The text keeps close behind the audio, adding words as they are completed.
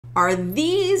Are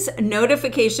these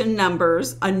notification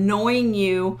numbers annoying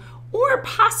you or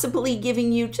possibly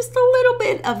giving you just a little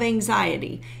bit of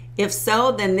anxiety? If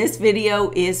so, then this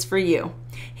video is for you.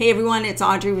 Hey everyone, it's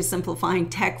Audrey with Simplifying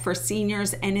Tech for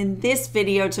Seniors, and in this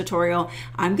video tutorial,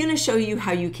 I'm going to show you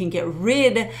how you can get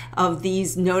rid of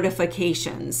these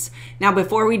notifications. Now,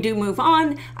 before we do move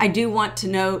on, I do want to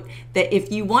note that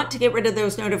if you want to get rid of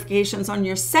those notifications on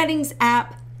your settings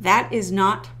app, that is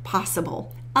not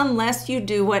possible unless you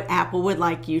do what Apple would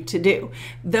like you to do.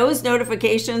 Those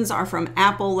notifications are from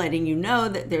Apple letting you know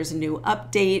that there's a new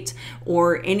update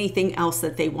or anything else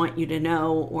that they want you to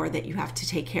know or that you have to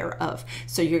take care of.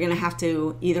 So you're going to have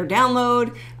to either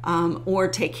download or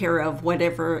take care of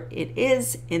whatever it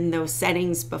is in those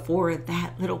settings before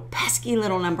that little pesky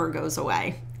little number goes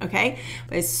away. Okay,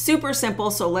 but it's super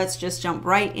simple, so let's just jump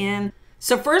right in.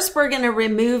 So first, we're going to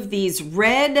remove these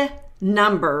red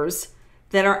numbers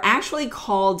that are actually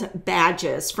called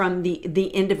badges from the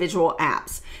individual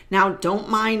apps. Now, don't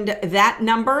mind that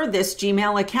number. This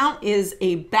Gmail account is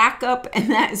a backup, and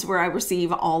that is where I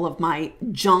receive all of my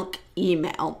junk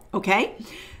email, okay?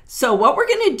 So what we're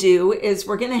gonna do is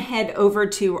we're gonna head over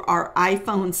to our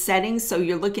iPhone settings. So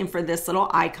you're looking for this little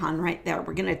icon right there.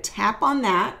 We're gonna tap on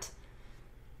that,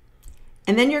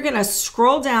 and then you're gonna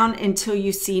scroll down until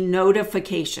you see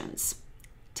notifications.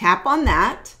 Tap on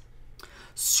that.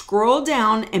 Scroll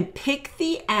down and pick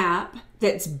the app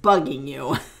that's bugging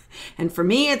you. And for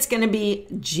me, it's going to be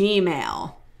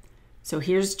Gmail. So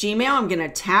here's Gmail. I'm going to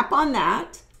tap on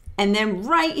that. And then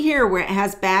right here where it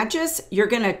has badges, you're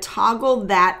going to toggle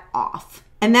that off.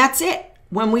 And that's it.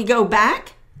 When we go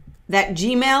back, that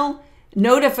Gmail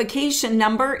notification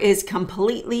number is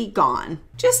completely gone.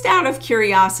 Just out of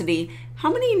curiosity,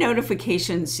 how many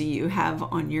notifications do you have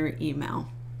on your email?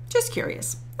 Just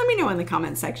curious. Let me know in the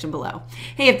comment section below.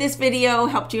 Hey, if this video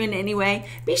helped you in any way,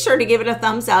 be sure to give it a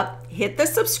thumbs up, hit the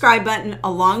subscribe button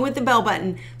along with the bell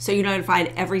button so you're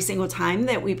notified every single time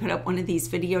that we put up one of these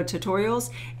video tutorials.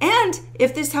 And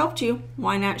if this helped you,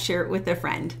 why not share it with a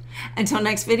friend? Until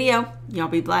next video, y'all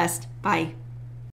be blessed. Bye.